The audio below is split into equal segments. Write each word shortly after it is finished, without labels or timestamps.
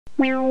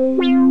I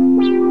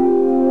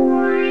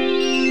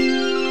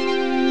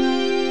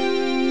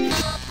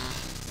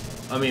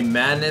mean,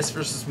 Madness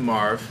versus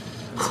Marv.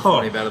 That's a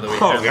funny battle that we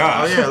have. Oh,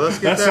 God. Oh, yeah, let's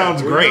get that. That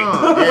sounds great. Yeah,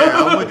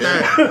 I'm with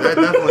that. That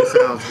definitely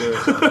sounds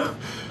good.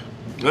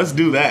 Let's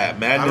do that.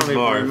 Madness Marv. I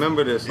don't even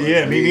remember this.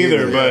 Yeah, me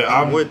neither, but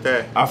I'm with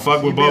that. I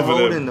fuck with both of them.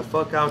 Holding the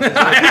fuck out.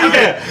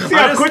 Yeah. See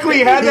how quickly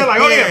he had that? Like,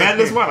 oh yeah,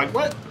 Madness Marv. Like,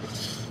 what?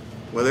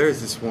 Well,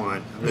 there's this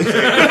one.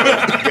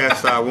 I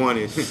guess I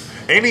wanted.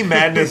 Any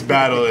Madness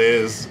battle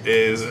is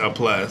a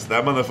plus.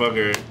 That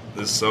motherfucker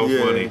is so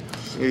funny.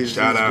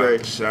 Shout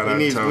out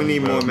Tony. We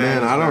need more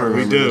man. I don't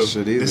remember this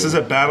shit either. This is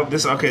a battle.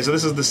 Okay, so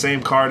this is the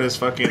same card as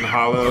fucking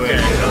Hollow and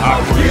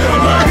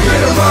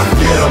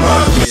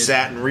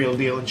Satin Real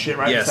Deal and shit,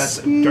 right?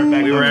 Yes. We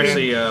were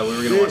actually we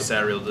were gonna watch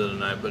Satin Real Deal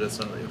tonight, but it's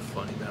not really a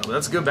funny battle.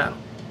 That's a good battle.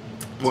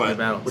 What? A good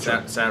battle.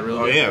 Satin Real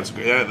Deal. Oh yeah, it's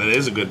good. Yeah, that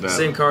is a good battle.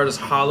 Same card as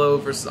Hollow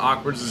versus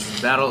Awkward. This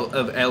is Battle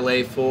of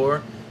LA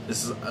 4.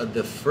 This is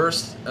the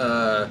first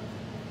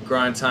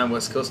Grind Time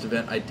West Coast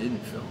event I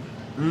didn't film.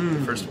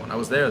 The first one. I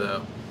was there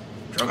though.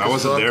 I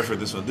wasn't there for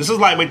this one. This is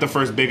like the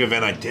first big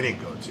event I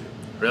didn't go to.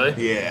 Really?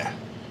 Yeah.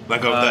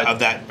 Like of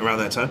that around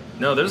that time?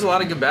 No, there's a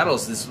lot of good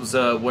battles. This was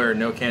where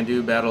No Can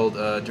Do battled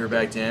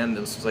Dirtbag Dan.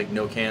 This was like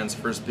No Can's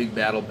first big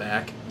battle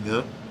back.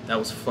 Yeah. That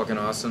was fucking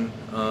awesome.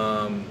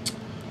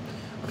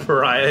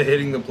 Pariah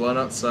hitting the blunt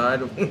outside.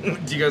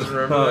 Do you guys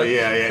remember that?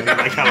 Yeah, and he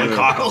like kind of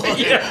cockle.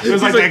 Yeah. It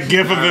was like that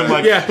gif of him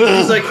like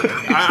he's like,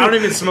 I don't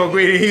even smoke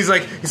weed. He's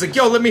like,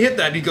 yo, let me hit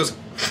that. And he goes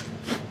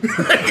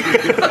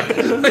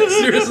like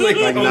seriously,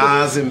 like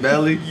Nas and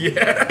Belly.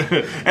 Yeah.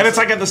 And it's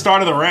like at the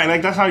start of the round.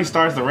 Like that's how he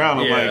starts the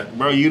round. I'm Yeah. like,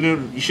 bro,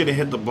 you should have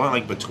hit the blunt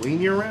like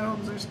between your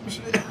rounds or some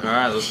shit.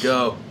 Alright, let's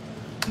go.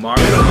 Marv.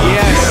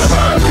 Yes.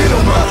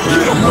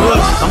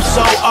 I'm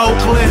so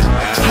Oakland.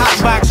 Hot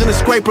box in a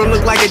scraper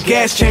look like a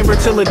gas chamber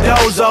till the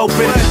door's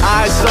open.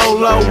 Eyes so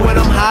low when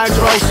I'm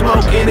hydro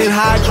smoking and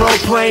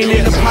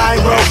hydroplaning. The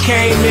pyro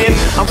came in.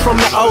 I'm from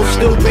the old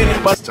stupid.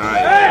 But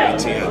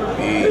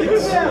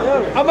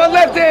on my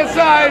left hand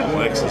side,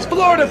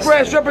 Florida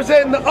Fresh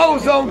representing the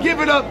ozone. Give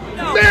it up,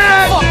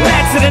 man!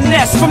 Back to the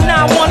nest from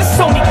now on. It's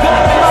only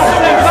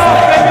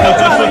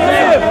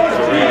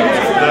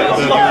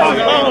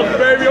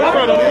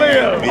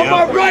On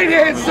my right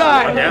hand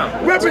side,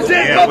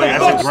 represent motherfuckers.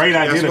 That's a great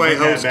idea. That's why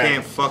hosts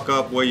can't fuck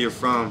up where you're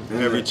from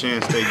every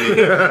chance they get.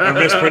 Or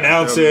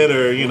mispronounce it,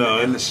 or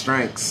and the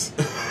strengths.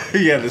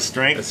 Yeah, the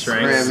strengths.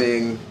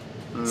 Cramming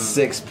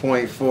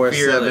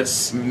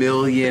 6.47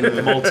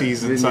 million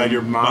multis inside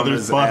your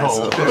mother's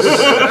butthole.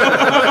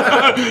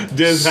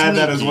 Diz had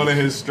that as one of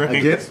his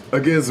strengths.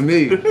 Against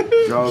me,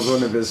 that was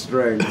one of his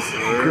strengths.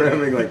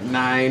 Cramming like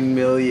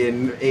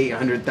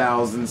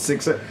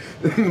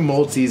 9,800,600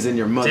 multis in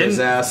your mother's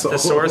asshole. The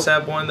Source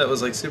have one that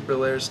was like super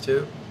layers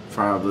too?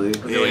 Probably.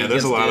 Yeah,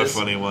 there's a lot of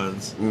funny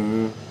ones.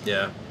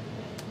 Yeah.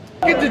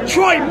 In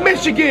Detroit,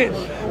 Michigan,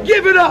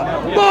 give it up,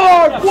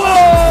 Marv!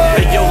 Whoa!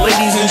 Hey, yo,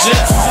 ladies and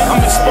gents,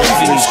 I'm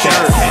exposing these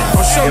cats.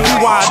 I'll show you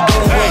why I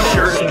don't wear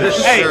shirts.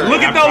 Hey,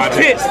 look at those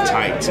tits.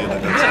 Tight too.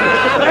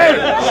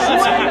 Hey,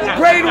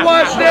 great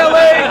watch in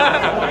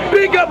LA.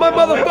 Big up my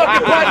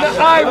motherfucking partner,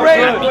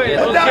 Irate.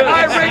 Without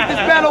Irate, this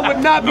battle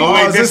would not be. Oh,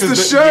 wait, this is the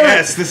shirt.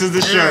 Yes, this is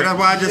the shirt. That's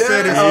why I just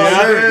said it.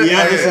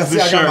 Yeah, this is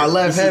the I shirt. got my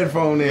left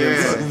headphone in.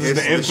 This is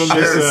the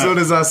infamous. As soon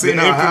as I seen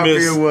how happy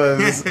it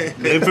was.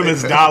 The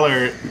infamous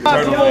dollar.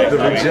 The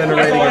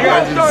regenerating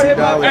emergency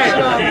dollar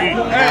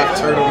half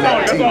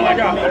turtleneck tee.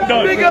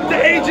 Big up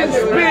the agent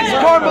Spitz,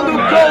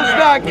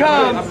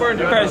 CarmeloGhost.com.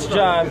 First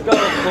job, go for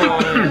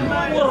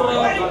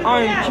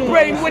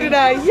Brain, what did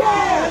I?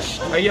 Yes!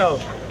 Hey, yo.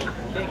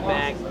 Yo,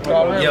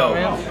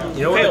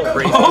 you know what the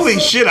crazy? Holy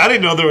shit! I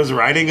didn't know there was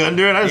writing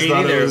under it. I just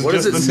thought it was What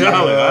just does it the say?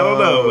 dollar. I don't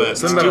know, but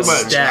it's too Something about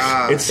much.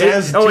 stack. It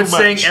says too much. It's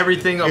saying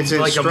everything It's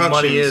like a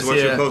money is. what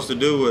you're supposed to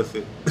do with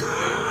it.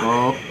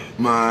 Oh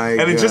my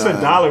god. And it's just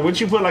 $1.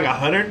 Wouldn't you put like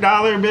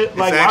 $100 bit?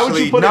 Like, why would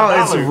you put no,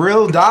 $1? it's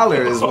real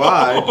dollar is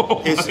why.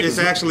 It's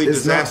actually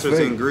It's not disaster's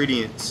fake.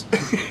 ingredients.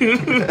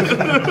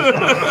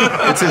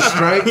 It's his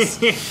strengths.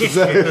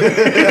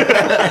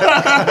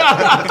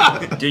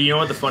 Dude, you know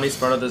what the funniest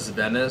part of this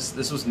event is?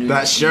 This was New That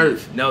Year's shirt.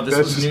 Eve. No, this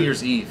That was New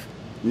Year's Eve.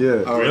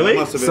 Yeah. Oh, Really? that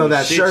must have been So a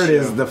that shit shirt show.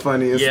 is the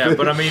funniest Yeah, thing.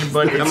 but I mean,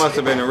 but That must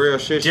have been a real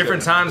shit show.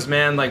 different times,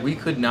 man. Like we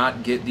could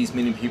not get these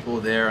many people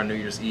there on New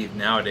Year's Eve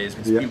nowadays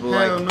because Yeah. people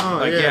Hell like, no,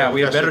 like yeah, yeah,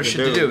 we have got better shit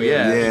shit to to do. do.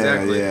 Yeah, yeah,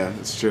 exactly. yeah,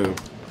 it's true.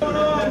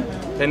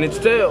 And it's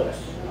tails.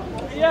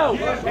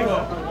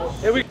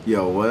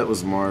 Yo, what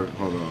was Marv?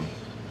 Hold on.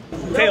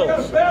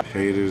 Tails.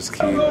 Haters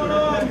keep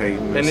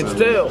hating. And it's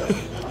tails.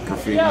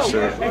 Graffiti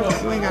shirt.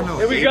 You ain't got no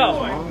Here we hate, go.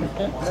 man.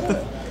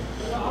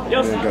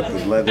 And then got the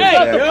leather Hey,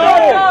 jacket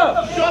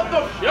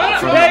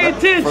pay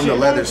attention. from the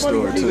leather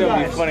store This is too.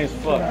 gonna be funny as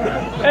fuck.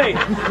 Hey,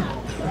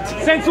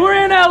 since we're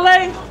in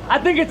LA, I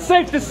think it's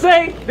safe to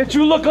say that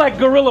you look like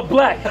Gorilla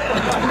Black.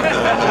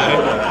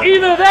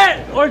 Either that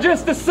or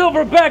just the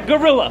silverback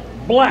gorilla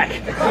black.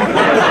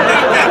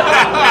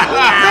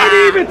 Maybe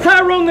even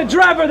Tyrone the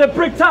driver that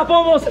Bricktop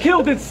almost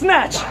killed in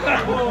Snatch.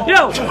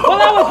 Yo,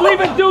 while I was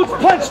leaving dudes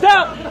punched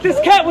out, this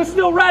cat was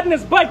still riding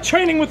his bike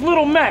training with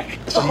Little Mac.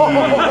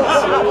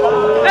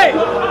 Hey,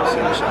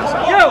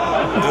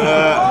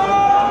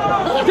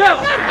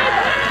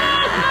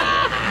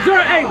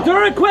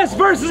 during Quest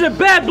versus a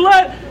Bad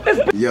Blood,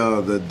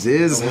 yo, the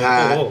Diz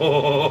hat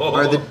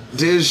or the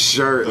Diz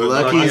shirt,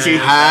 Lucky's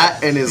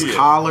hat and his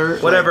collar.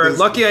 Whatever. Like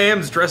Lucky I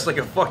Am's dressed like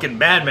a fucking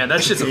madman.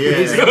 That shit's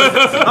amazing.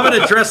 I'm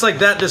gonna dress like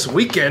that this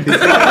weekend.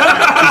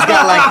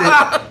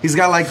 He's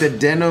got like the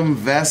denim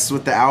vest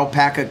with the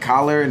alpaca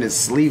collar and it's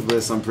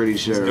sleeveless. I'm pretty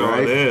sure,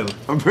 right? In.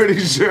 I'm pretty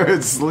sure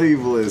it's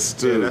sleeveless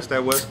too. Yeah, that's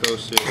that West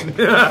Coast shit. We'll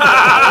take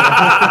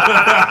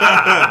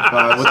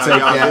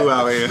that.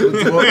 Out here.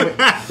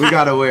 We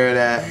gotta wear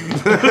that.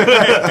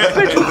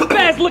 bitch was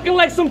fast, looking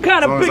like some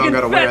kind of big and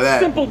fat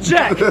Simple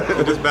Jack.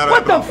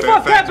 What the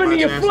fuck happened to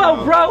your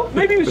flow, bro?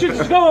 Maybe you should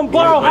just go and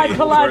borrow High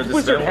Collide's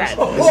wizard hat.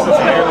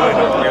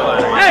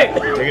 Hey,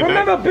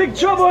 remember Big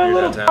Trouble and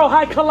Little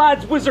High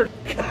Collide's wizard?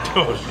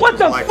 What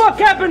the fuck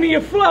happened to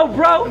your flow,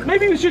 bro?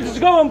 Maybe you should just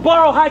go and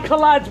borrow High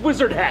Collide's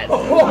wizard hat.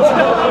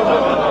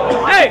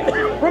 Hey,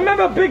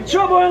 remember Big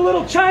Trouble in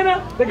Little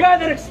China? The guy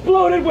that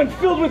exploded when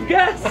filled with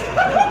gas?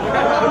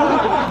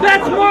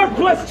 That's MARV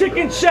plus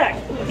Chicken Shack.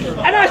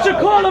 And I should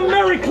call him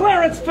Mary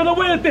Clarence for the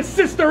way that this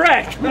sister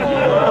act. I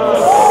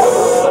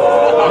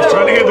was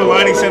trying to hear the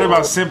line he said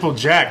about Simple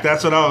Jack.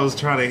 That's what I was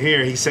trying to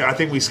hear. He said, I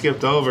think we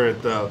skipped over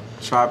it though.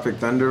 Tropic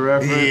Thunder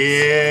reference?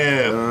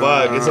 Yeah,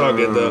 fuck. It's all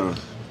good though.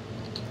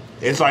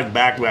 It's like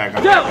back.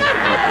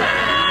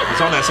 It's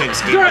on that same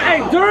scheme.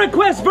 During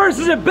Quest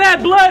versus a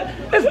Bad Blood,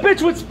 this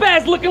bitch with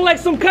spaz looking like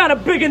some kind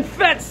of big and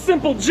fat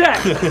Simple Jack.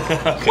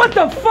 What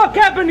the fuck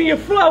happened to your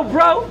flow,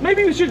 bro?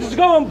 Maybe you should just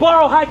go and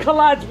borrow High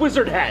Collide's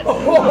wizard hat.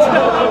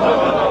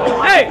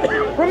 Hey,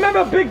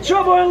 remember Big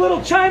Trouble in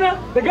Little China?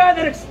 The guy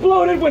that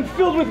exploded when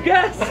filled with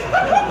gas?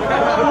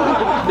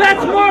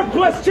 That's MARV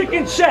plus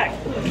Chicken Shack.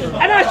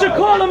 And I should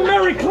call him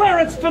Mary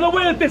Clarence for the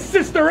way that this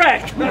sister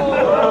act.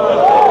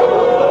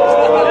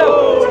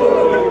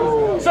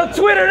 So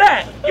Twitter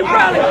that. You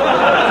probably.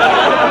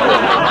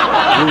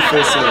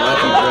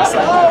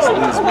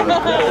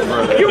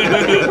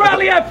 You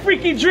probably have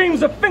freaky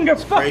dreams of finger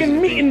fucking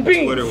meat and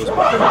beans. Twitter was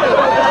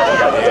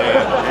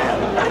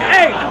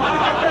Hey.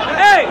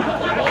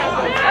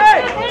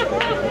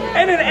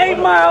 And in 8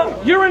 Mile,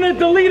 you're in a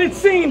deleted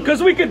scene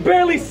because we could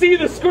barely see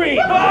the screen.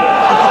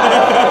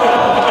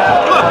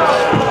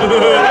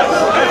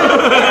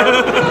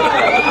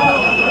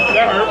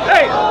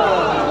 Hey.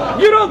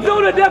 You don't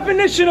know the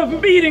definition of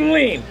meeting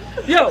lean.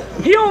 Yo,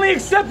 he only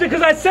accepted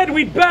because I said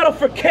we'd battle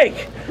for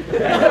cake.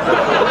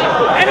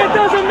 And it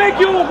doesn't make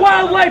you a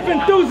wildlife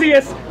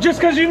enthusiast just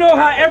because you know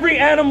how every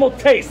animal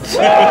tastes.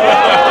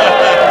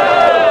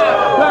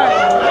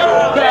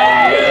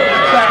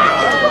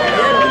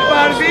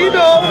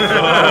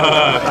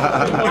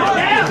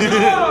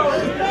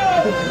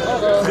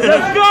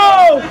 Let's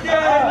go!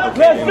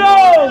 Let's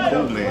go!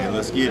 cool, man.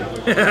 Let's get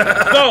it.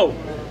 So,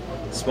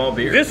 small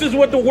beer. This is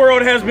what the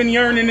world has been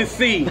yearning to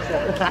see.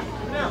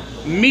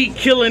 Me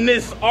killing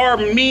this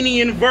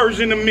Armenian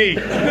version of me.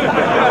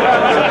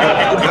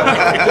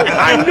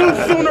 I knew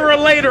sooner or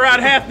later I'd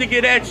have to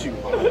get at you.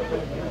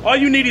 All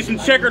you need is some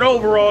checkered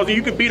overalls and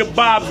you could beat a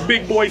Bob's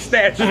big boy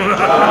statue. See,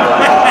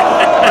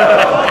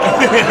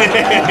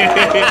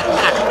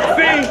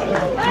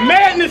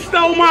 madness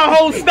stole my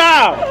whole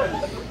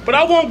style. But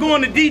I won't go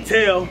into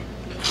detail.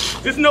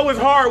 Just know it's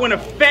hard when a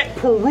fat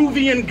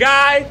Peruvian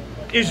guy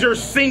is your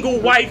single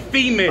white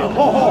female.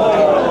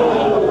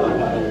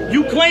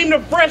 You claim the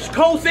fresh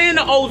coast and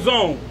the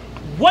ozone.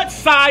 What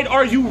side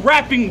are you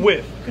rapping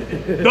with?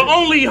 The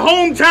only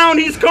hometown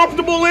he's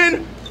comfortable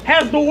in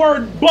has the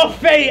word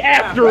buffet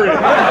after it.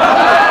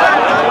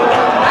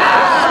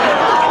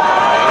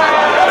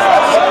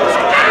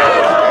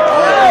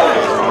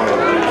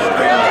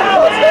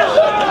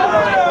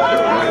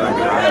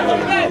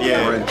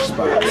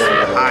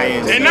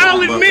 And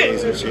I'll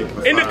admit,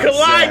 in the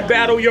Collide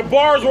battle, your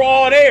bars were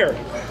all there.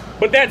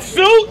 But that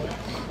suit,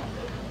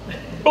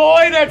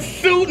 boy, that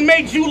suit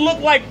makes you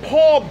look like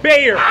Paul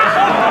Bear.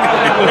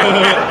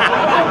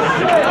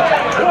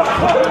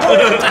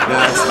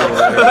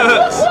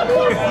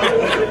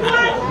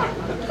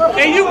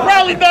 And you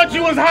probably thought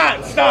you was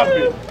hot. Stop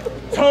it.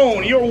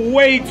 Tone, you're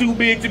way too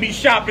big to be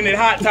shopping at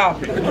Hot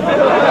Topic.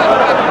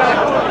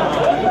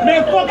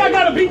 Man, fuck, I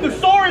gotta beat the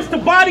Saurus to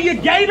body a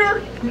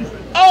gator?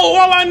 Oh,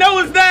 all I know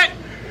is that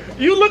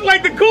you look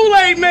like the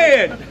Kool-Aid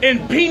Man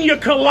in pina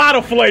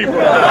colada flavor.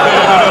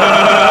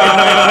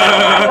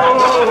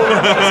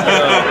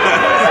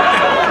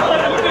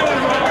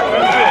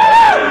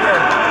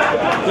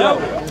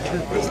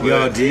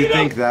 Yo, do you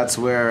think that's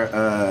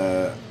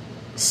where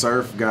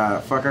Surf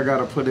got, fuck, I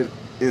gotta put it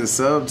in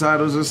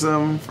subtitles or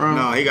something from?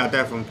 No, he got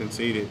that from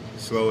Conceited.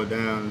 Slow it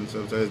down and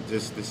sometimes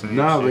just the same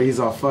No, shit. but he's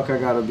all, fuck, I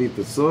gotta beat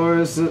the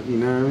Saurus, you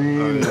know what I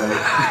mean? Oh,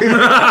 yeah.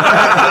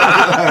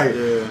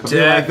 Like,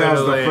 feel like that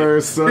was the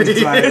first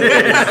subtitle.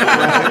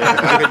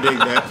 I could dig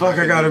that. Fuck,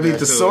 I gotta beat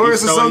the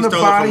source or something, the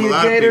body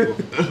of gator.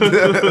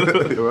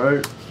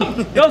 Right?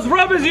 Those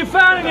rubbers you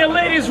found in your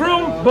lady's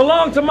room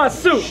belong to my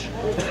suit.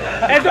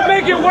 And to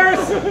make it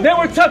worse, there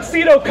were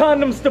tuxedo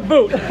condoms to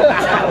boot.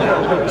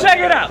 Check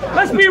it out.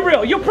 Let's be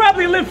real. You'll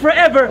probably live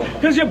forever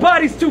because your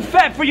body's too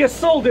fat for your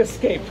soul to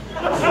escape.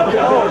 Oh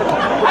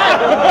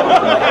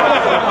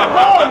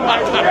my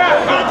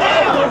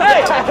God.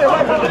 Hey!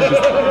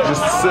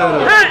 Just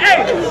settle. Hey!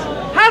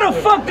 How the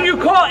fuck do you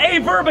call a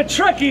verb a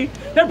Trekkie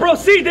then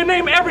proceed to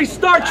name every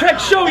Star Trek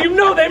show you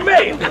know they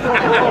made?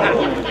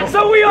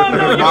 So we all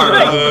know you're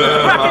fake.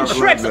 Rockin'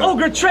 Shrek's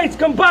ogre traits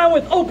combined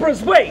with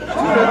Oprah's weight.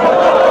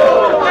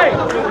 Hey,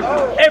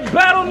 and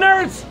battle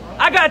nerds,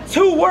 I got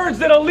 2 words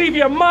that'll leave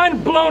your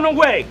mind blown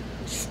away.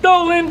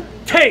 Stolen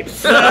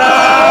tapes. I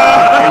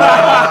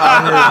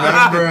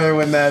remember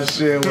when that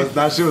shit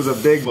was a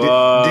big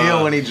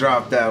deal when he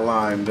dropped that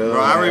line, dude.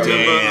 Bro, I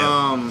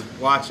remember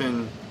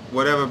watching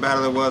whatever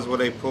battle it was where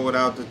they pulled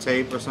out the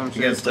tape or some shit.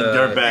 Against the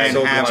dirtbag.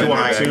 And having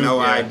like no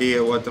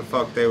idea what the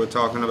fuck they were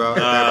talking about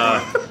at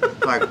that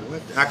point. Like,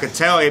 what? I could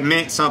tell it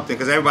meant something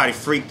because everybody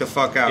freaked the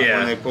fuck out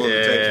when they pulled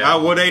the tapes.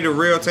 Were they the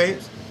real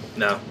tapes?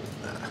 No.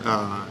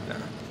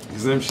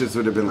 Because them shits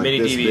would have been like mini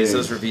this DVDs, big.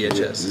 those were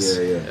VHS.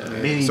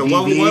 Yeah. So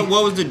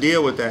what was the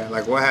deal with that?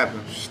 Like, what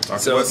happened?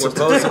 So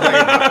supposedly,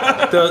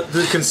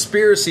 the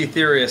conspiracy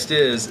theorist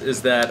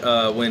is that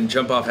when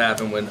Jump Off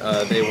happened, when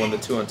they won the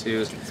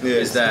 2-on-2s,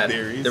 is that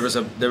there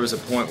was a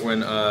point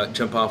when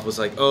Jump Off was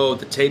like, oh,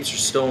 the tapes are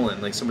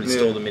stolen, like somebody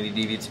stole the mini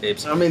DVD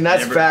tapes. I mean,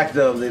 that's fact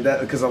though,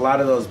 because a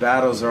lot of those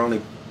battles are only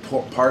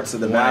parts of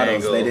the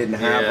battles. They didn't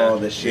have all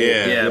the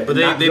shit. Yeah, but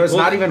there's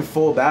not even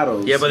full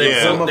battles. Yeah, but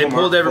they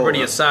pulled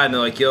everybody aside and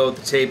they're like, yo,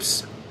 the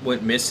tapes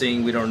went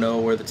missing. We don't know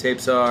where the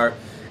tapes are.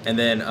 And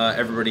then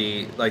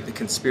everybody, like, the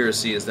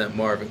conspiracy is that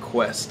Marv and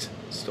Quest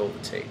stole the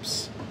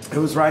tapes. It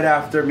was right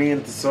after me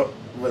and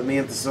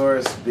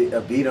Thesaurus beat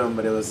him,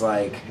 but it was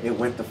like it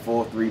went the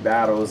full 3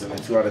 battles and then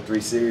 2 out of 3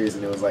 series,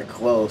 and it was like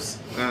close.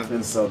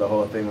 And so the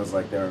whole thing was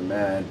like they were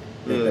mad,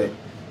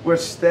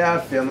 which they had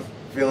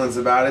feelings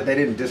about it.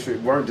 They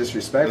weren't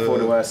disrespectful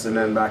to us, and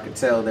then I could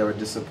tell they were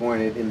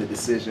disappointed in the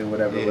decision,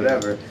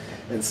 whatever.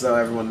 And so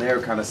everyone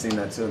there kind of seen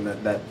that too, and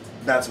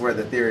that's where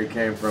the theory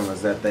came from,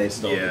 is that they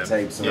stole the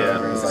tapes or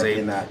whatever. It's like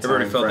in that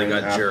everybody felt they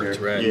got jerked,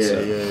 right?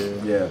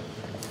 Yeah.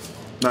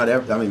 Not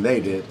I mean, they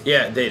did.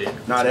 Yeah, they did.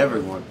 Not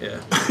everyone. Yeah.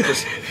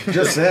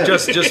 Just them.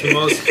 Just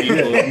most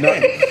people.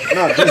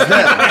 No, just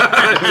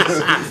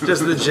them.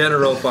 Just the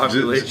general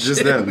population.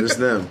 Just them.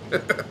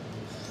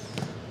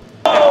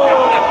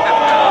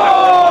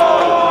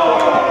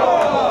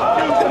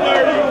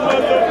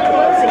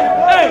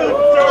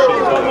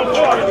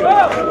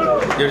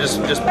 You're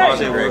just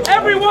pausing, Rick.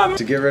 Everyone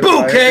to get rid of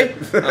okay.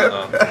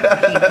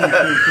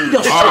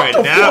 Alright,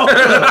 now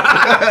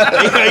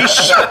he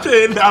shut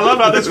in. I love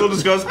how this one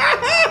just goes.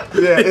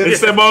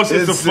 It's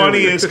the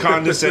funniest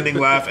condescending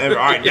laugh ever.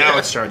 Alright, now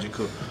it's charging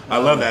cool. I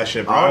love that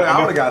shit, bro. I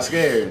would have got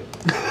scared.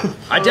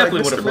 I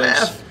definitely would have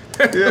flinched.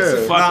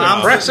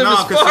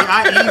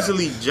 I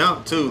easily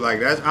jump too.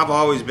 Like I've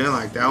always been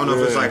like that. I don't know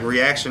if it's like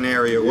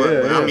reactionary or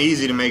what, but I'm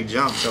easy to make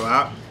jumps.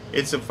 So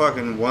it's a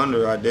fucking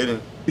wonder I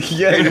didn't.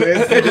 Yeah,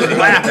 it just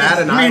laughed at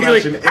an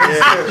eyelash and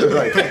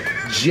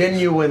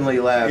genuinely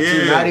laughed.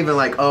 Yeah. Not even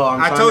like, oh,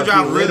 I told you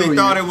I really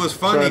thought it was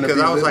funny because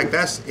I was like,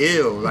 that's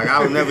ill. Like I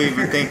would never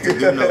even think to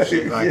do no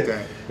shit like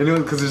that. And it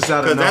was because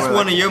that's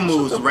one of your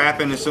moves,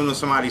 rapping as soon as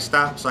somebody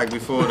stops, like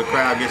before the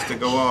crowd gets to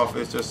go off.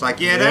 It's just like,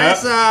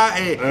 that's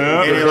and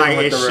it like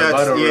it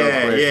shuts.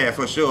 Yeah,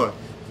 for sure.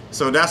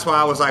 So that's why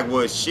I was like,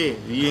 well, shit,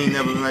 you ain't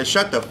never been like,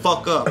 shut the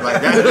fuck up.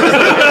 Like that.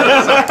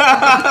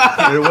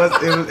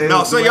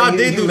 So y'all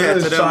did do that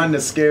to them. Trying to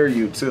scare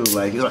you too.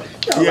 Like,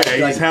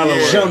 he's hella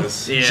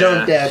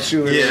jumped at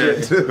you and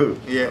shit too.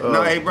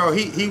 No, hey, bro,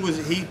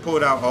 he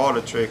pulled out all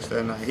the tricks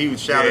that night. He was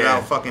shouted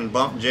out fucking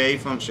Bump J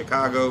from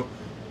Chicago.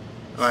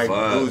 Like,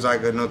 who was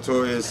like a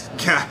notorious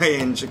guy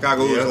in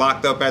Chicago who was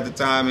locked up at the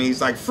time, and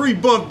he's like, free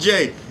Bump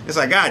J. It's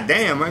like, god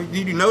damn,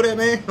 did you know that,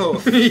 man? Or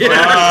trying to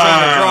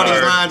draw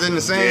these lines in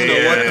the sand,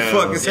 or what the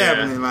fuck is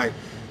happening? Like,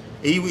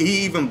 he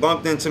even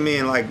bumped into me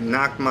and like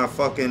knocked my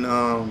fucking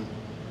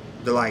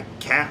the like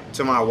cap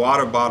to my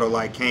water bottle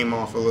like came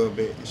off a little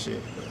bit and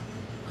shit.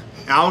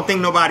 I don't think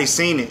nobody's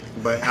seen it,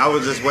 but I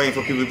was just waiting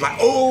for people to be like,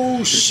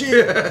 oh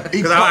shit,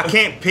 because I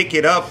can't pick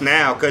it up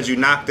now because you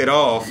knocked it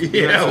off. So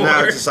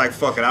now it's just like,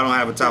 fuck it, I don't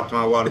have a top to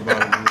my water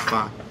bottle, and it's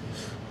fine.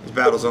 This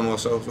battle's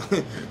almost over.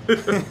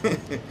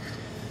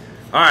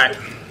 All right.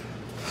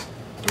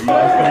 Are you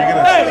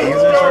gonna sneeze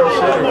or some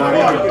shit? Or what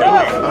are you doing? I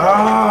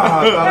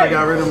thought I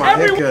got rid of my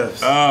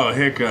hiccups. Oh,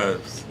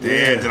 hiccups.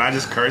 Yeah, did I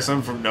just curse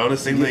him from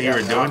noticing that you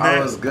were doing that?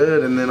 I was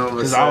good, and then all of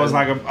a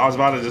sudden, I was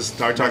about to just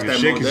start talking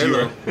shit because you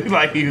were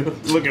like you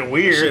looking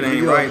weird. Shit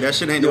ain't right. That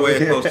shit ain't the way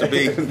it's supposed to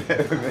be. I'm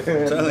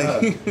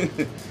telling you.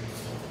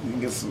 You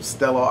can get some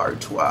Stella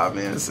Artois,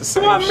 man.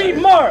 You want to meet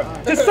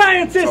Marv, the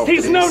scientist.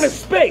 He's known as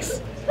Space.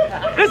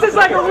 This is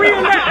like a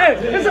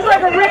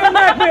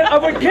reenactment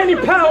of when Kenny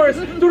Powers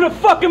threw the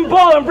fucking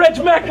ball and Reg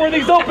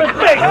Mackworthy's open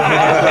face.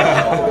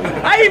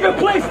 I even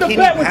placed a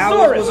bet with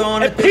Soros.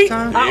 And Pete,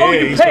 I owe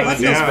you pace.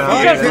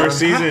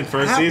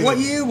 First season. What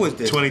year was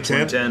this?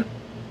 2010.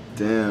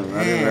 Damn,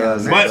 I didn't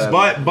realize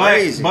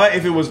But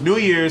if it was New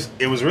Year's,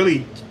 it was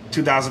really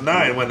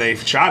 2009 when they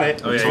shot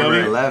it. Oh, yeah,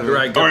 you're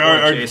right. Or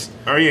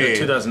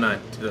 2009.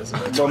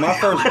 Well, my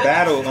first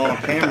battle on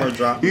camera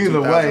dropped in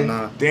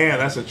 2009. Damn,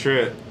 that's a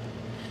trip.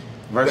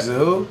 Versus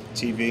who?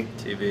 TV.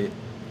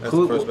 That's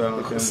Who, the first battle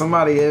on camera.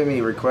 somebody hit me,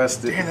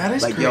 requested. Damn, that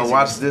is like, crazy. yo,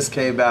 watch this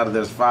K battle.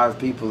 There's 5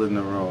 people in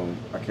the room.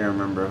 I can't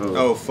remember who.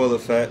 Oh, Full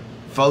Effect.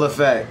 Full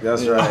Effect.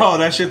 That's right. Oh,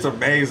 that shit's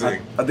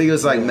amazing. I think it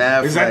was like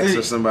Mad Is that Flex the-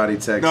 or somebody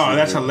texted. No,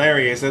 that's me.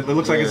 hilarious. It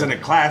looks like it's in a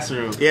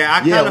classroom. Yeah,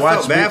 I kind of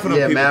felt bad for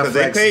them people because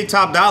they paid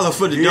top dollar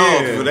for the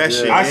dog for that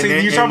shit. I see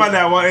you talking about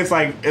that one. It's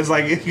like you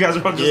guys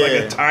are just like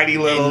a tiny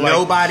little. And like,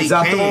 nobody Is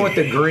that the came. one with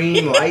the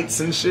green lights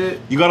and shit?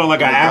 You got on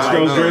like an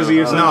Astros jersey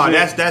or something. No,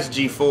 that's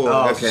G4.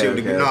 Oh, That's the shit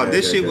with the- no,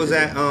 this shit was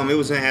okay. at it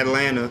was in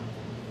Atlanta,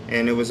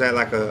 and it was at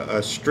like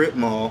a strip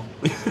mall.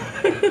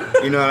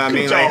 You know what I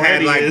mean? Which Like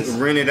had already like is.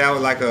 rented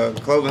out like a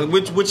clothing,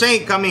 which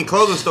ain't. I mean,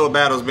 clothing store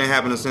battles been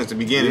happening since the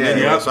beginning.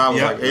 Anyway, Yep, so I was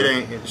yep. like, it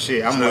ain't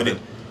shit. I'm with it.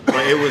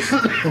 But it was.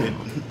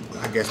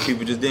 I guess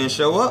people just didn't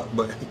show up,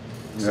 but.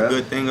 It's a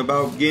good thing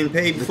about getting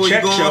paid before you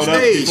check go on showed up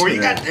stage. before you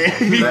got there.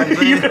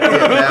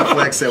 Mad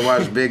Flex said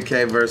watch Biggk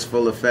versus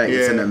Full Effect.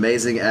 It's Yeah. an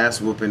amazing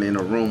ass whooping in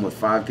a room with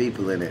 5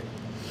 people in it.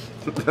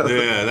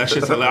 Yeah, that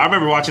shit's hilarious. I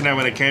remember watching that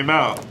when it came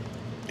out,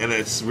 and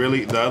it's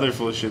really the other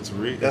full shit's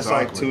real. That's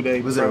like 2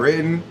 days. Was it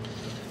written?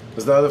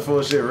 Was the other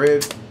full shit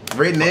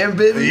written and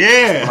bitten?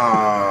 Yeah.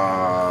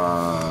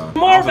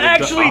 Marv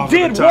actually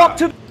did walk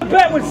to the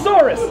bet with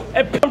Soros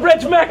and Reg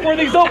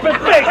Mackworthy's open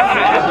face.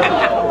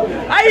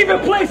 I even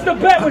placed a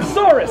bet with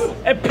Soros.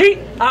 And Pete,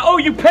 I owe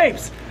you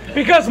papes.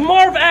 Because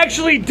Marv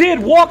actually did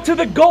walk to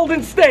the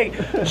Golden State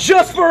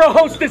just for a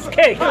Hostess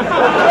cake.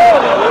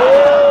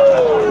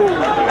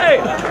 Hey,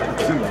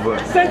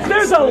 since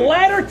there's a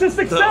ladder to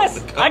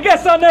success, I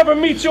guess I'll never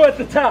meet you at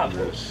the top.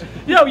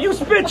 Yo, you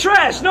spit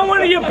trash. No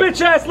wonder your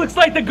bitch ass looks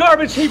like the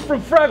garbage heap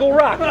from Fraggle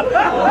Rock.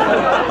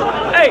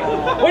 Hey,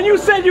 when you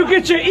said you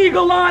get your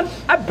eagle on,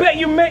 I bet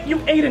you meant you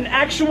ate an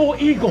actual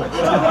eagle.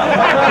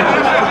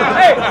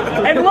 Hey,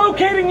 and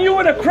locating you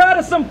in a crowd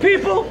of some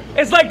people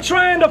is like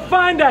trying to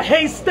find a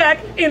haystack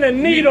in a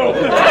needle.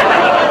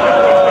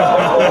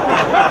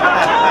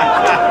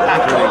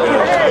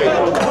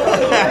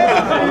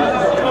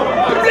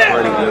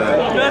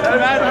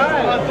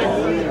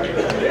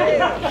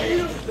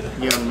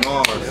 Young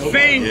Mars.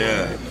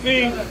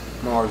 See?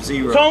 Mars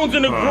Zero. Tone's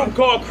in a group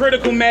called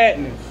Critical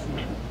Madness.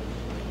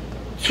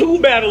 2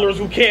 battlers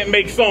who can't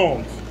make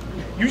songs.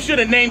 You should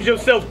have named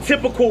yourself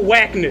Typical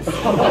Whackness.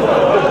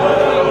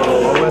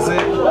 What was it?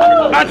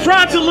 I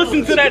tried to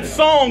listen to that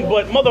song,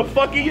 but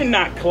motherfucker, you're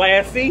not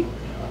classy.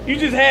 You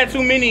just had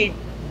too many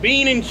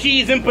bean and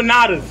cheese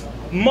empanadas.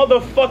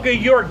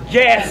 Motherfucker, you're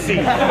gassy.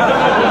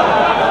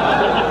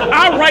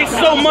 I write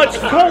so much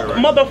coke,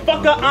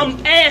 motherfucker,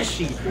 I'm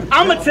ashy.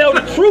 I'ma tell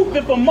the truth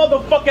if a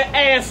motherfucker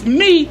asks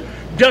me,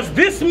 does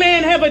this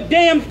man have a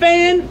damn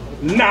fan?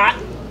 Not.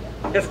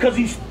 That's because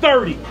he's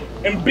 30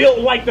 and built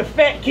like the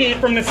fat kid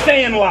from the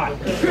Sandlot.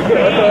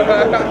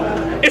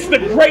 It's the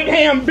Great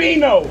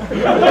Hambino.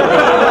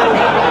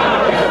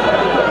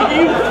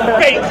 You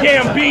fake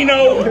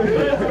Gambino.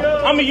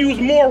 I'm gonna use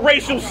more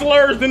racial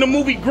slurs than the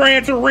movie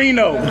Gran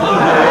Torino.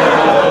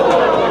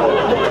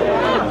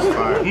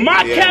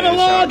 My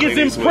catalog is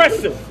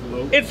impressive.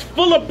 It's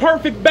full of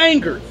perfect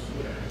bangers.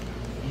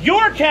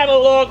 Your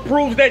catalog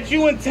proves that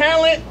you and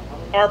talent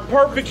are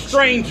perfect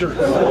strangers.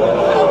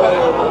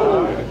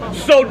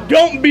 So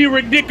don't be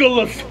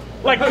ridiculous,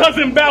 like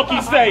Cousin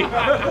Balky say.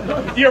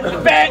 You're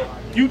fat,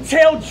 you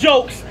tell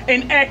jokes,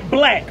 and act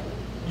black.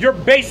 You're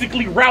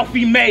basically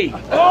Ralphie May.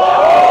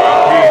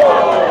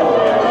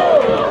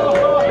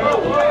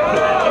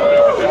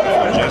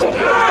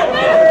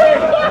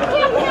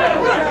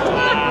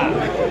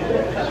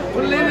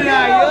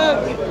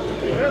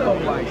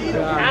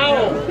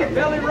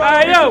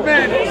 Alright, yo.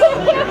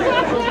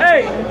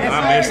 Hey.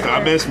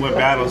 I missed when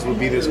battles would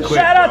be this quick.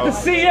 Shout out bro. to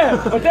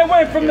CM, but they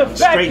went from the fat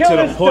Straight to the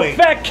killers to point.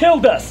 fat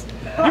killed us.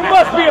 You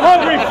must be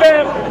hungry,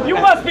 fam. You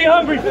must be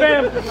hungry,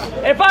 fam.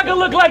 If I could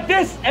look like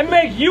this and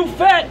make you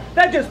fat,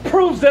 that just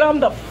proves that I'm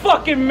the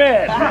fucking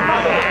man.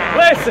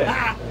 Listen,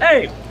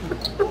 hey.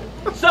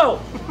 So,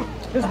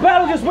 this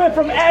battle just went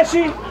from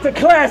ashy to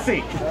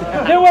classy.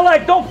 They were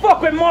like, don't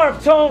fuck with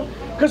Marv, Tone.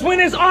 Because when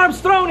his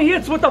arm's thrown, he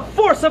hits with the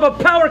force of a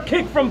power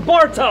kick from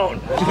Bartone.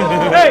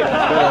 Hey,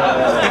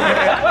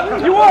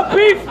 you want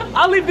beef?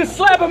 I'll leave this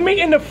slab of meat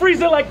in the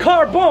freezer like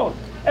Carbone.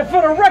 And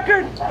for the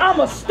record, I'm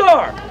a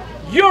star.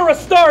 You're a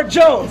Star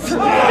Jones. Hey,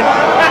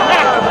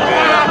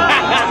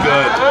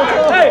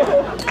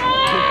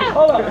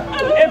 hold on.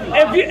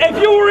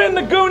 If you were in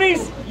the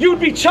Goonies, you'd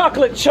be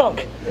Chocolate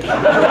Chunk.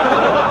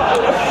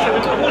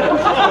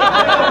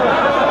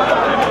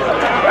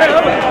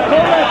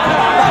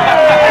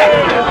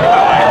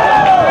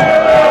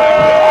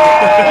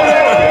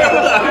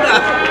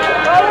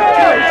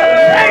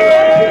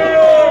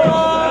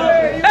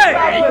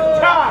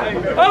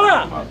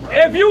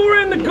 If you were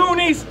in the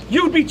Goonies,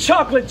 you'd be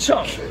Chocolate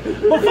Chunk.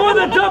 Before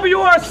the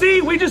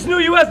WRC, we just knew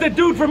you as the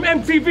dude from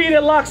MTV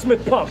that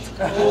Locksmith pumped.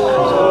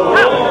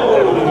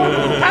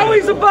 How are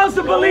we supposed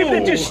to believe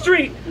that you're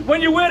street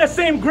when you wear the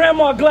same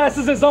grandma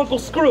glasses as Uncle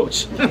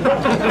Scrooge? Who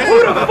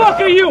the fuck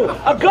are you?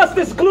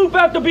 Augustus Gloop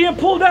after being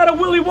pulled out of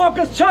Willy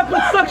Wonka's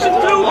chocolate suction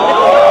tube?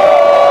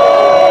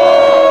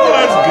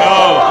 Let's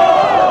go.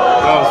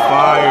 That was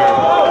fire.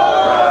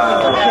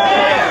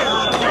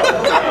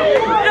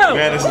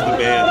 Man, this is the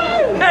band.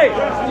 Hey!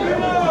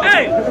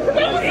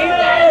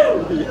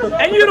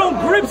 And you don't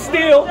grip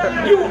steel,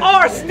 you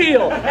are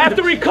steel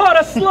after he caught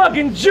a slug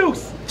in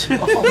juice.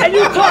 And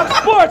you talk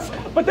sports,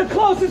 but the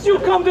closest you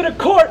come to the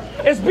court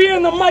is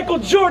being the Michael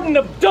Jordan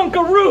of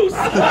Dunkaroos.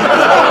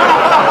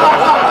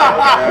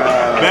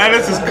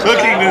 Madness is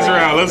cooking this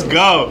round. Let's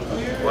go.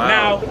 Wow.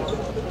 Now,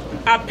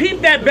 I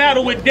peeped that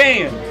battle with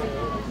Dan.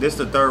 This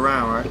the third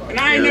round, right? And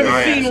I ain't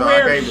never seen so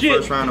rare I gave shit. the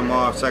first round to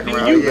Marv, second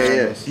round.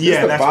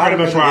 Yeah, that's pretty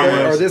much where I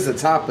was. Or this is the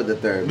top of the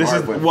third. This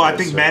is, well, I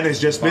think Madness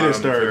just finished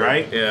his third,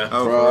 right? Yeah.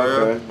 Oh,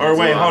 okay. Or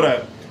wait, hold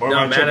up.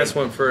 No, Madness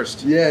went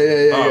first.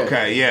 Yeah.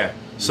 Okay, yeah.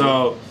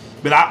 So,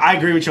 but I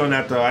agree with you on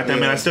that though. I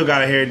think, man, I still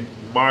gotta hear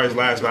Marv's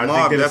last, but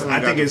I think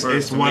it's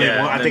 1-1.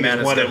 I think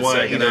it's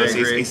 1-1. You know,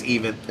 it's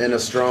even. And a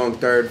strong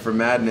third for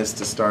Madness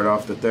to start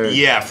off the third.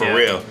 Yeah, for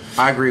real.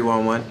 I agree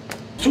 1-1.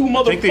 Two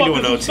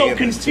motherfuckers were so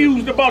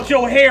confused about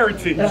your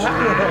heritage.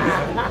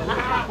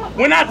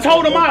 When I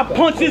told him I'd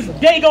punch his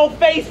dago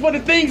face for the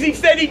things he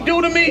said he'd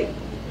do to me,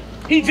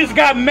 he just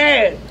got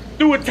mad,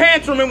 threw a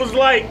tantrum and was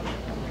like,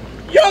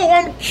 yo,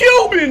 I'm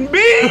Cuban,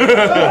 B!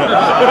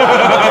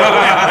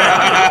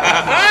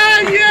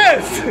 Ah,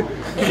 yes!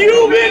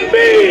 Cuban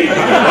B!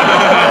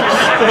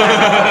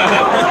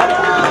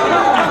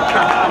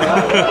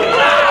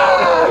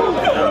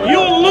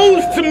 You'll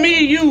lose to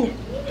me, you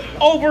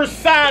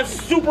oversized,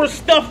 super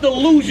stuffed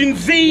illusion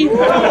Z.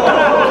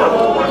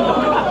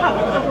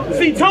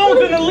 See,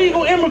 Tone's an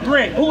illegal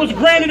immigrant who was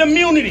granted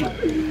immunity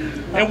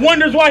and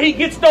wonders why he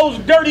gets those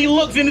dirty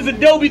looks in his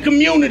Adobe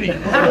community.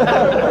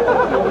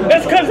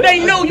 That's because they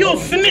know you'll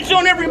snitch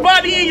on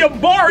everybody in your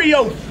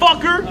barrio,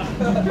 fucker.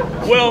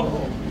 Well,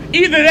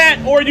 either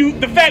that or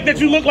the fact that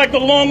you look like the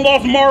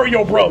long-lost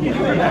Mario brother.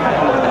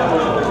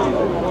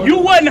 You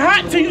wasn't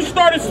hot till you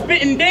started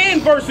spitting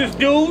Dan versus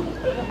dude.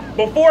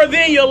 Before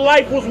then, your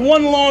life was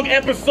one long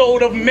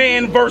episode of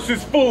man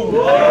versus food.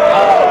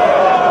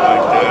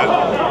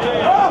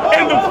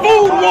 And the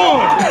food won.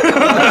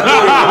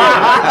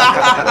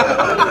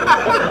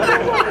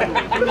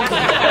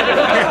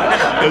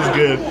 That's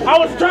good. I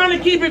was trying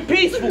to keep it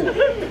peaceful,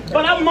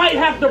 but I might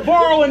have to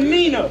borrow a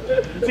Nina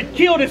to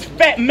kill this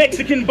fat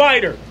Mexican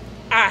biter.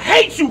 I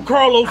hate you,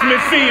 Carlos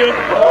Mencia.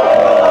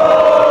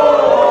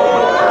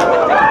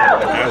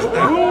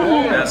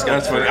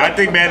 That's funny. I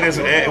think Madness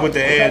with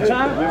the edge.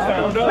 But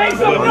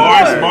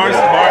Mars,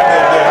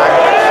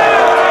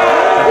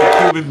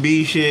 the Cuban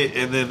B shit,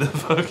 and then the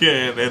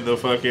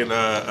fucking,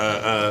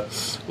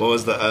 what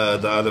was the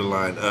other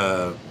line?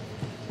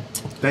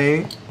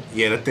 Thing.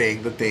 Yeah, the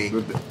thing.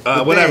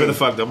 Whatever the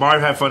fuck. The Marv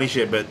had funny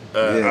shit, but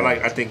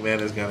I think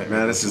Madness got it.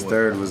 Madness's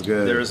third was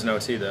good. There is no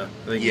T though. I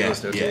think he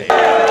missed OT. Sure.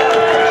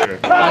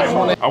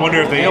 I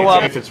wonder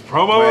if it's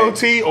promo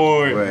OT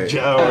or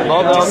decision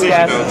OT.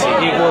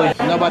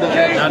 Nobody.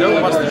 No,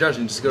 don't watch the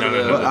judging. Just go to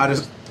the. I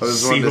just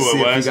wanted to see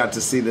if you got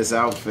to see this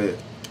outfit.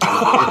 in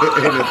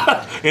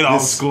all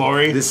its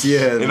glory.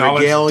 In all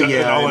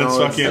its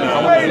fucking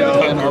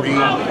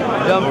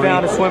dumb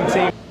down the swim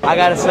team. I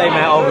gotta say,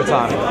 man,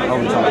 overtime.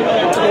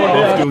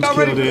 Both dudes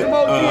killed it.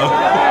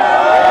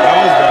 That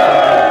was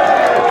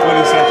the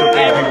quintessential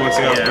thing people would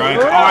say on grind.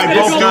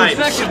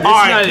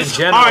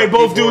 All right,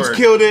 both dudes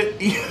killed it.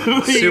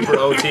 Super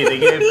OT. They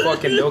gave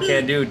fucking No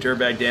Can Do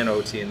Dirtbag Dan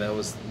OT, and that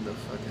was the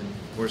fucking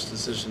worst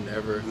decision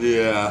ever.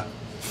 Yeah.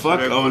 Fuck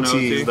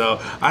OTs though.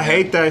 I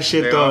hate that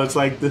shit though. It's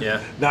like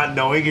not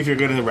knowing if you're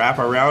gonna wrap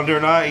around or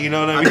not. You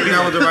know what I mean? I think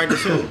that was the right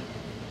decision.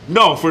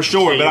 No, for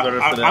sure.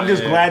 But I'm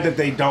just glad that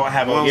they don't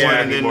have OT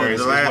anymore.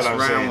 The last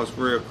round was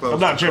real close. I'm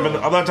not tripping.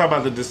 I'm not talking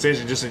about the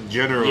decision, just in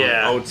general.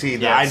 OT.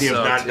 The idea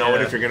of not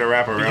knowing if you're gonna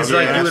wrap around. Because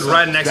like you would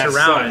ride an extra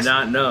round and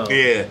not know.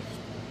 Yeah.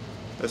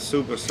 That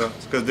super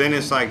sucks. Because then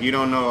it's like you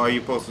don't know, are you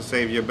supposed to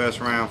save your best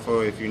round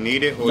for if you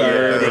need it? Or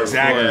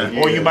exactly.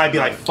 Or you might be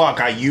like, fuck,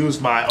 I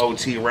used my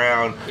OT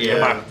round in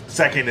my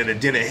second and it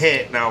didn't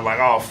hit. Now I'm like,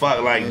 oh,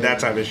 fuck, like that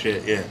type of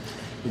shit. Yeah.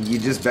 You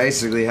just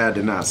basically had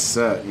to not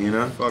suck, you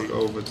know? Fuck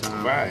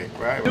overtime. Right.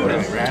 That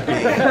was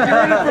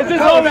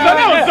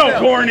so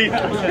corny.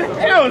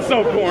 That was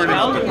so corny.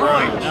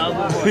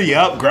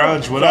 Yup,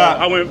 grunge, what up?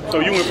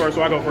 So you went first,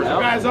 so I go first. You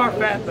guys are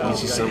fat, though.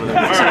 Get you some of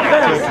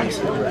them cookies.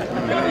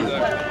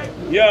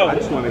 Yo. I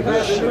just want to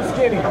hear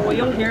shit. Well,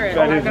 you'll hear it.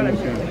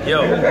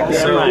 Yo,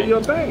 so do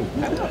your thing.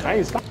 I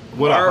ain't stop.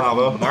 What up,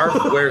 Pablo?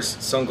 Marv wears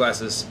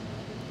sunglasses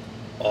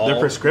all their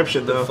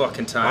prescription the though.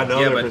 fucking time. I know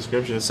their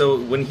prescription.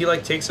 So when he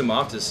like takes them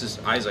off, does his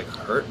eyes like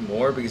hurt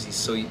more because he's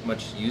so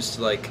much used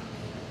to like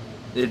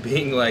it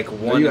being like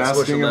one. I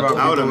would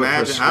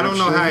imagine. I don't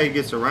know how he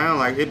gets around.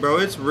 Like, bro,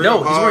 it's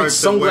real hard to wear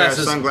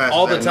sunglasses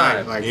all the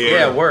time. Like,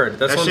 word.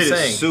 That's what I'm saying. That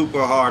shit is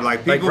super hard.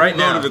 Like, people who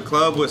go to the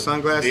club with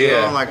sunglasses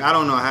on, like, I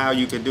don't know how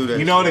you could do that.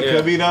 You know what it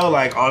could be though?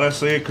 Like,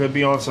 honestly, it could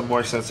be on some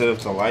more sensitive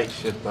to light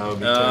shit though.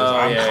 Because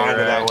I'm kind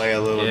of that way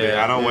a little bit.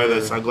 I don't wear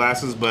the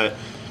sunglasses, but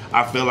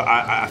I feel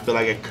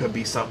like it could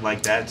be something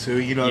like that too.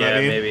 You know what I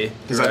mean? Maybe.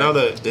 Because I know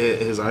that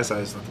his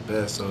eyesight is not the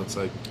best, so it's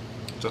like,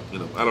 you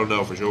know, I don't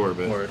know for sure,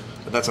 but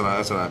that's what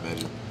I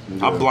imagine.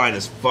 Yeah. I'm blind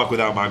as fuck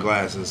without my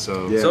glasses,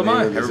 so so am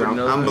I.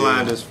 I'm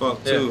blind as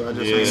fuck too. I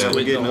just ain't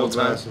never get no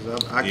glasses.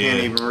 I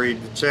can't even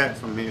read the chat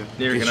from here.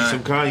 Get you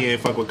some Kanye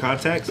and fuck with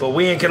contacts. But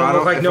we ain't gonna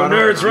look like no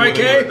nerds, right,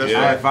 Kay?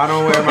 If I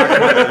don't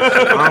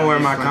wear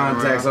my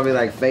contacts, I'll be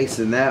like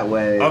facing that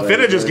way. I'm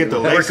finna just get the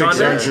LASIK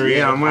surgery.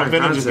 Yeah, I'm wearing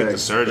finna just get the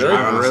surgery.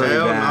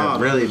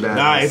 Really bad.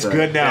 Nah, it's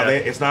good now.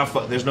 It's not.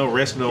 There's no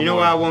risk no more. You know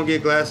why I won't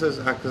get glasses?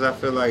 Because I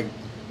feel like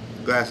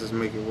glasses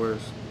make it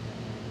worse.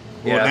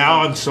 Well,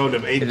 now I'm so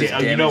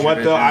you know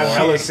what though? I've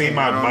hella seen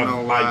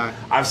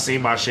I've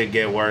seen my shit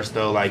get worse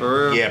though. Like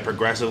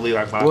progressively.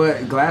 Like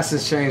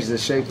glasses change the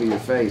shape of your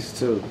face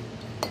too.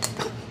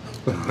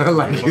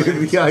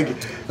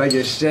 like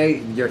your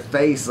shape, your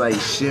face like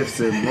shifts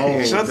and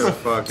molds. Shut the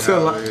fuck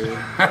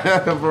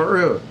out, for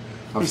real.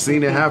 I've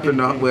seen it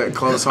happen with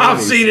close homies.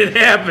 I've seen it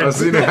happen with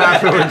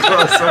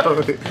close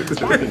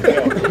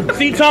homies.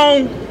 See,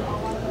 Tone,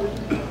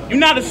 you're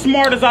not as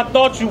smart as I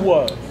thought you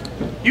was.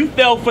 You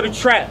fell for the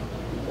trap.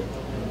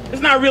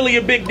 It's not really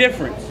a big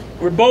difference.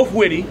 We're both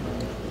witty.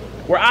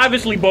 We're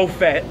obviously both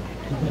fat.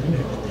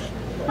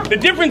 The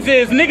difference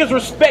is niggas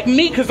respect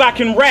me because I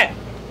can rap.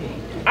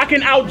 I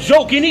can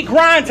out-joke any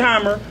grind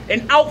timer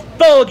and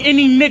out-thug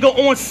any nigga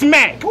on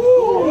smack.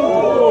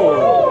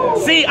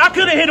 Ooh. See, I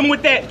could have hit him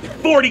with that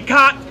 40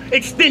 cock,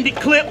 extended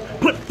clip,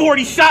 put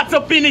 40 shots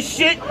up in this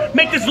shit,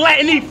 make this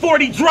Latin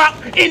E40 drop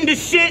in the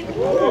shit.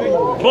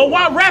 But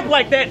why rap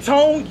like that,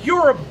 Tone?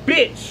 You're a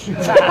bitch.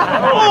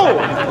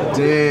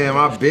 Damn,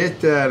 I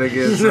bit that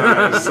against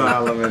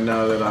Solomon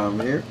now that I'm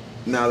here.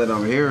 Now that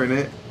I'm hearing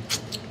it.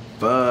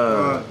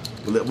 But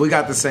we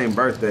got the same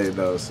birthday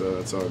though, so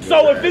it's all good.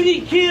 So if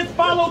any kids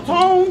follow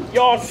Tone,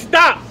 y'all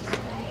stop.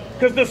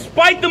 Because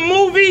despite the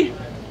movie,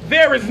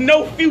 there is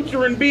no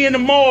future in being a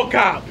mall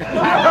cop.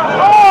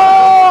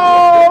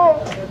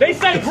 They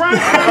say grind.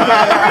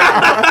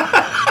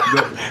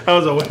 That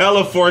was a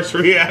hella forced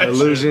reaction.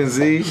 Illusion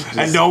Z.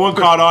 And no one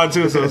caught on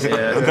to it, so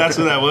that's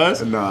what that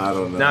was? No, I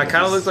don't know. Nah, it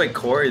kind of looks like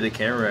Corey, the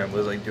cameraman,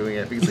 was like doing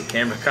it because the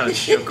camera kind of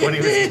shook when he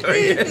was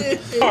doing it.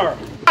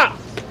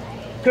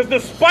 Because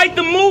despite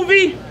the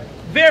movie,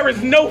 there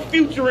is no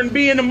future in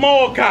being a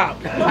mall cop.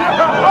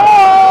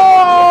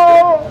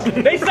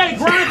 They say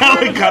grind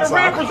where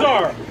rappers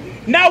are.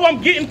 Now I'm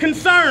getting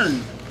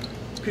concerned.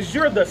 Because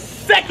you're the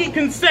second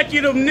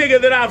consecutive nigga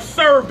that I've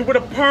served with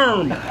a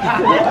perm.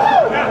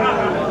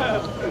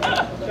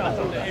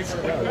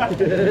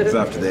 It's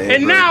after the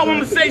and now I'm going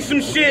to say some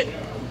shit.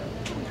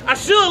 I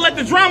should let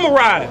the drama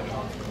ride.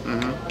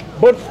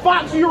 But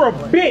Fox, you're a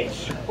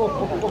bitch.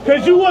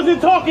 Because you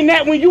wasn't talking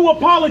that when you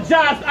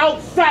apologized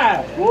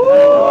outside.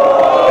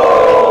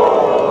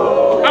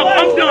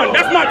 I'm done.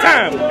 That's my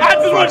time. I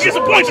just want to get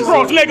some points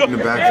across, nigga. In the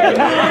back.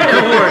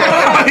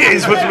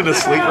 He's supposed to be in the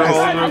sleeper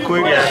hold real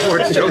quick.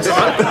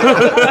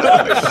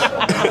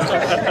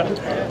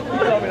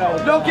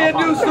 Don't get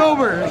new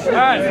sober. All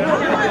right.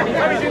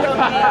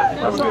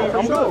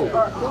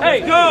 Hey,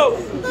 go.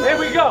 Here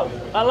we go.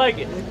 I like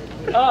it.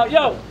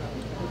 Yo.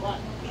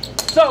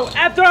 So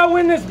after I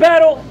win this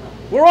battle,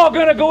 we're all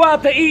gonna go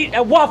out to eat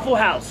at Waffle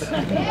House.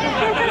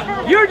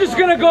 You're just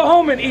gonna go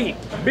home and eat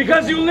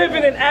because you live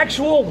in an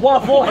actual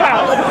Waffle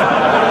House.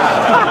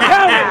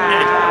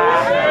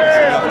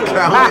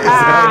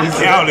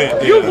 Count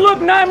it. You've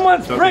looked 9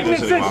 months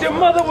pregnant since your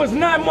mother was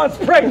 9 months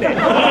pregnant.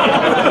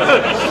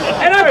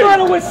 And I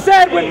thought it was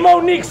sad when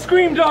Monique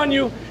screamed on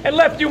you and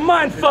left you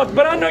mind fucked,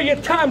 but I know your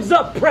time's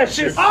up,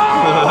 precious.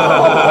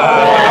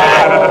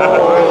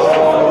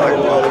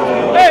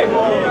 Hey!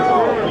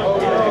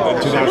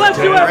 Bless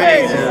you,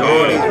 F.A.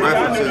 All these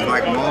references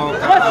like Marv.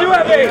 Bless you,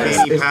 F.A.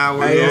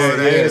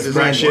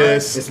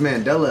 It's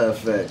Mandela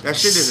effect. That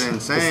shit is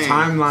insane. It's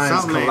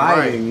timelines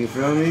colliding, you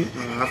feel me?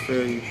 I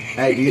feel you.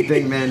 Hey, do you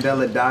think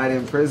Mandela died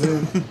in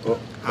prison? Or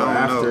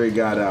after he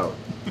got out?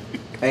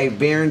 Hey,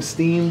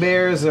 Berenstain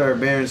Bears or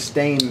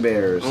Berenstain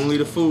Bears? Only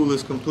the fool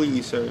is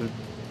completely certain.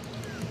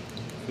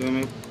 Feel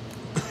me?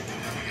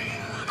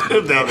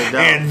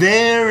 And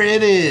there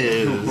it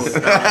is.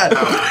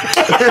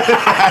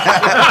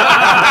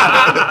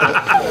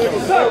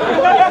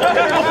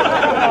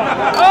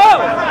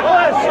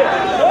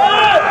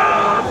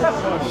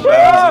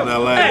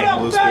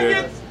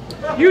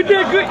 You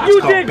did good.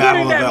 You did good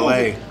in that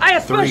movie. I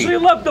especially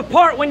loved the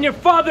part when your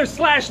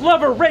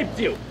father/lover raped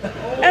you.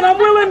 And I'm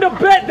willing to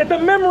bet that the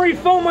memory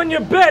foam on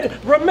your bed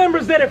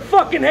remembers that it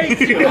fucking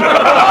hates you. Yo,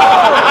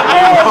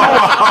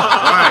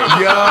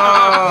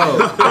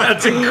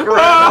 that's incredible.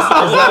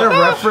 Is that a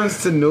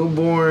reference to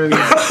newborns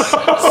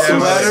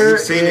sweater. You've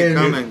seen it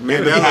coming.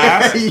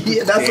 Yeah,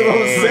 that's what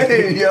I'm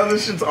saying. Yo,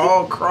 this shit's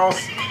all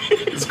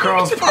it's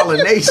cross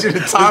pollination. The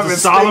time and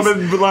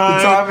Solomon space. line.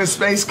 The time and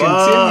space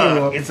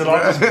continuum. Is it all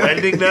just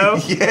blending now?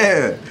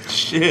 Yeah.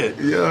 Shit.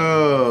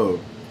 Yo.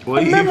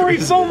 The memory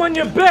foam on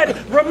your bed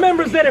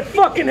remembers that it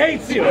fucking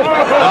hates you. Give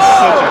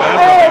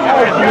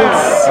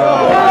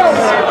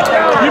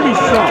me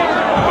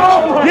some.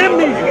 Give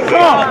me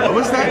some.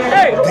 What's that?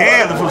 Hey.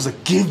 Damn, the folks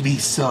like, give me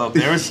some.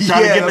 They were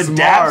trying to get the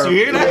daps. You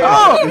hear that?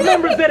 Oh,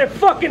 remembers that it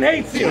fucking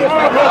hates you.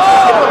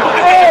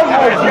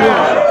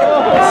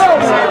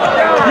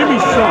 Give me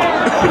some.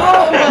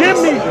 Give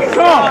me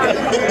some.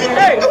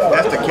 Hey.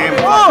 That's the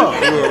camera.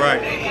 You were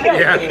right.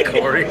 Yeah,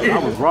 Corey.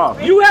 That was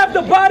rough. You have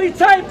the body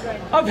type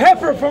of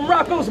Heifer from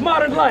Rocco's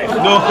Modern Life.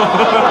 No.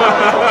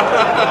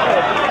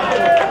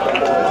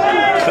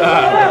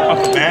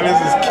 Manus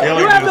is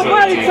killing You have the this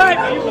body team. type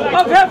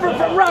of Heifer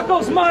from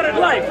Rocco's Modern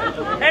Life.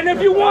 And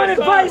if you want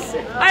advice,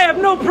 I have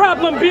no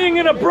problem being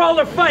in a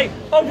brawler fight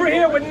over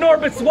here with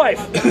Norbert's wife.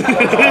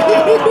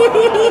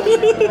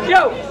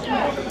 Yo,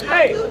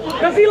 hey,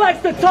 because he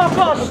likes to talk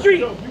all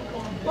street.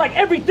 Like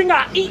everything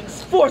I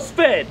eat's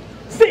force-fed.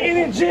 Sitting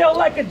in jail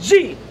like a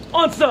G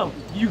on some,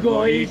 you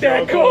gonna eat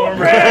that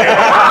cornbread.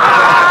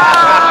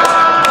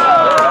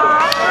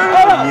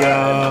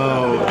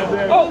 Yo.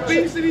 Oh,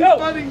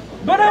 funny.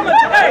 But I'm a,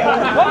 hey,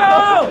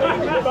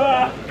 hold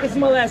on. This is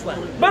my last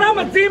line. But I'm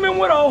a demon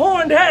with a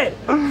horned head.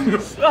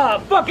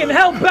 Fucking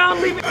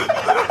hellbound leaving.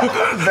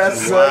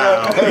 That's He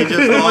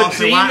just lost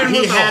it.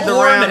 He had the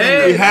round.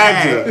 He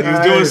had to. He was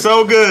doing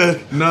so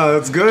good. No,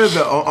 that's good.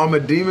 I'm a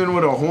demon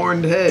with a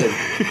horned head.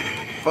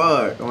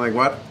 Fuck. I'm like,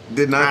 what?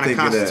 Did not think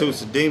of that.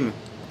 Constitutes a demon.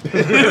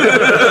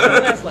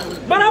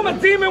 But I'm a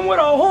demon with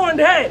a horned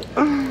head.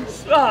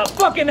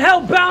 Fucking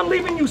hellbound,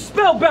 leaving you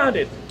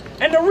spellbounded.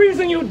 And the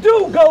reason you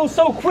do go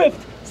so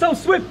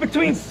swift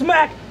between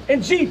smack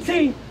and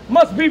GT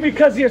must be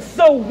because you're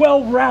so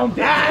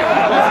well-rounded.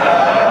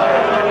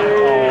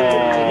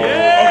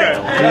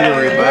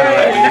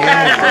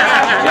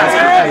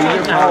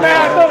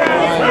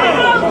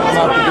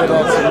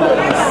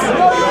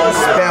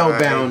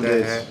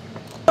 Spellbounded.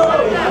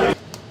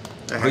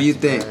 What do you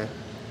think?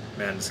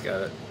 Madness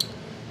got it.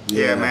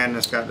 Yeah,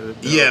 Madness got it.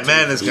 Yeah,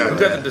 Madness got Who it.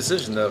 got the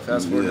decision though?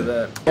 Fast forward to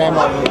that.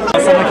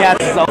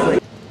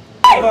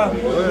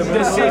 The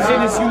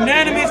decision is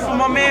unanimous for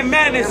my man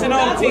Madness and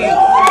all teams.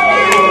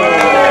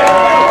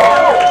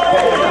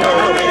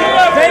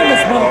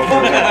 Famous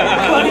motherfucker.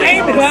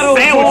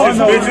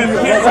 Sandwiches,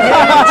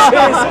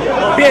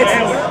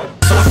 bitches.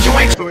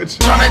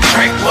 Tryna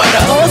drink with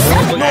us.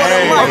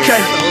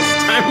 Okay.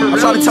 I'm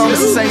trying to tell them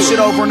it's the same shit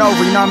over and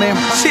over, you know what I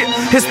mean? Shit,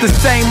 it's the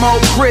same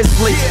old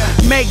grizzly.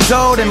 Make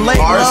dough and lay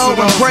low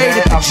and pray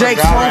that the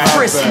Jakes won't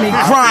frisk me.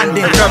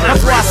 Grinding.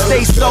 That's why I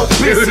stay so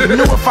busy.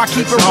 Knew if I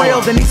keep it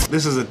real, then he's.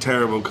 This is a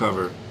terrible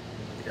cover.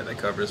 Yeah, that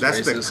cover is That's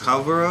racist. the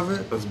cover of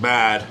it? That's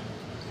bad.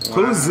 Wow.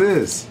 Who's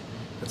this?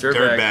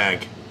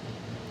 Dirtbag.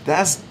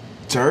 That's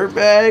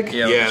Dirtbag?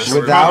 Yeah, Yes.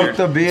 Without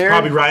the beard?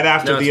 Probably right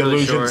after No, the it's really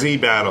Illusion short. Z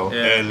battle.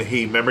 Yeah. And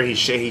he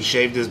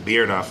shaved his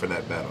beard off for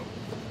that battle.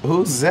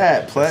 Who's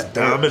that?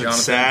 Dumb and Jonathan.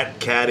 Sat,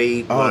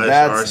 Caddy, Oh, Lush,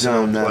 that's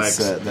Arsenal, dumb. Flex.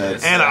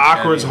 That's And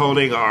Awkward's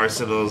holding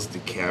Arsenal's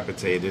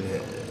decapitated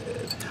head.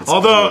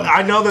 Although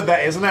I know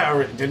that isn't that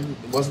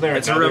wasn't there?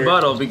 It's another, a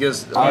rebuttal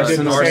because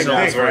Arsenal's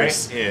Arsenal's right?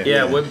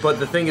 Yeah, but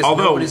the thing is,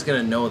 nobody's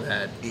gonna know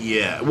that.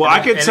 Yeah, well, I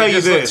can tell you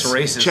this.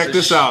 Check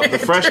this out: the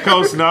Fresh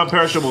Coast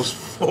Non-Perishables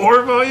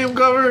 4-volume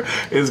cover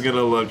is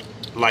gonna look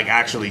like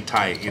actually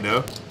tight. You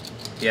know?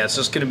 Yeah, it's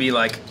just gonna be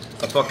like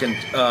a fucking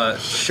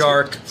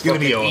shark gonna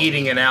be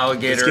eating an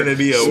alligator. It's gonna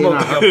be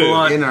smoking a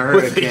blunt in a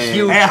with a hurricane.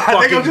 huge Hey, I think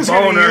I'm fucking just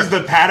boner. gonna use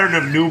the pattern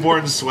of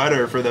newborn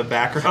sweater for the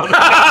background.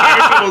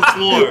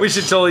 We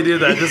should totally do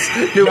that. This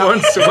newborn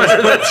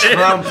sweater. That's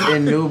Trump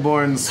in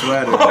newborn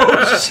sweater.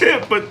 Oh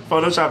shit! But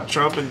Photoshop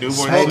Trump and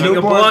newborn. Hey, smoking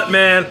a blunt,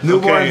 man.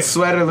 Newborn Okay.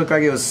 sweater looked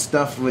like it was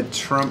stuffed with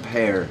Trump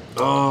hair.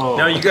 Oh.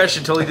 No, you guys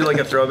should totally do like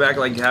a throwback,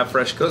 like have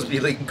Fresh Coast be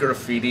like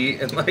graffiti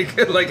and like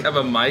have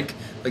a mic,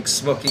 like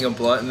smoking a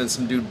blunt, and then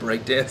some dude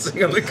breakdancing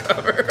on the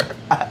cover.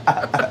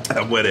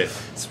 I'm with it.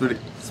 It's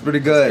pretty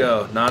good.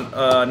 Go.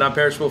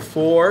 Non-perishable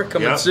 4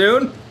 coming Yep.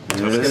 soon.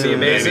 It's gonna be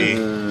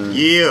amazing.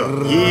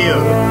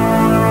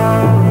 Yeah.